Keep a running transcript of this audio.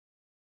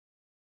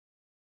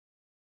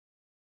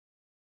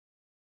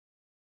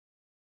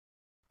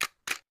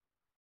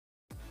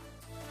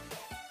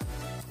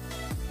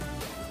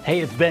Hey,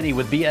 it's Benny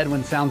with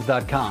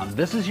BEdwinSounds.com.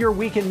 This is your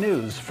weekend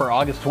news for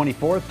August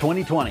 24th,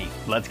 2020.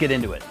 Let's get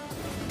into it.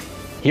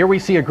 Here we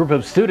see a group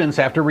of students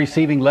after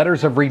receiving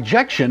letters of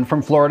rejection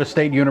from Florida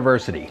State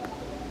University.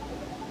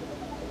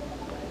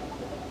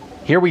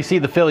 Here we see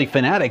the Philly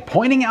fanatic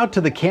pointing out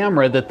to the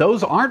camera that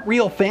those aren't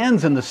real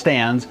fans in the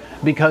stands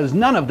because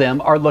none of them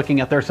are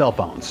looking at their cell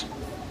phones.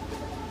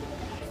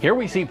 Here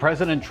we see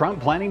President Trump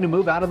planning to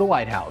move out of the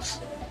White House.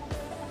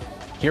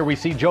 Here we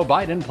see Joe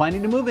Biden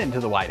planning to move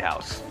into the White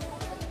House.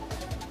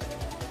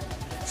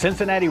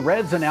 Cincinnati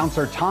Reds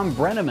announcer Tom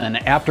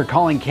Brenneman, after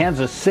calling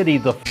Kansas City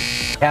the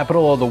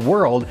capital of the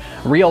world,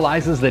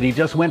 realizes that he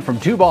just went from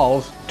 2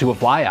 balls to a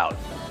flyout.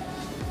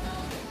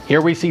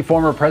 Here we see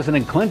former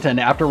President Clinton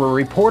after a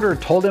reporter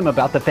told him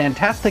about the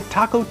fantastic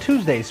Taco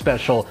Tuesday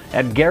special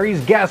at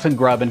Gary's Gas and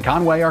Grub in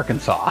Conway,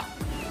 Arkansas.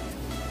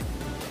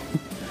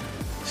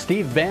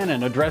 Steve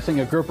Bannon addressing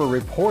a group of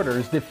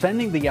reporters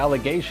defending the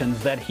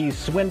allegations that he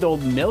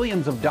swindled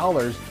millions of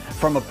dollars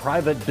from a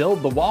private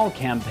Build the Wall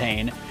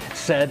campaign,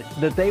 said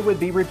that they would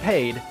be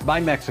repaid by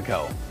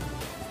Mexico.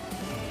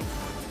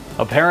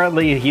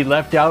 Apparently, he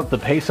left out the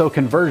peso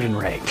conversion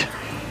rate.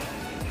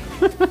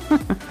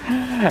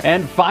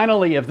 And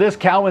finally, if this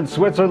cow in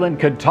Switzerland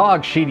could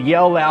talk, she'd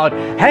yell out,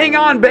 "Hang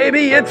on,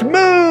 baby, it's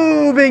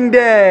moving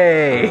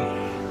day!"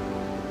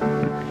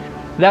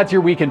 That's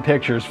your weekend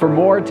pictures. For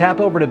more, tap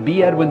over to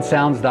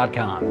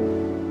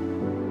BEdwinSounds.com.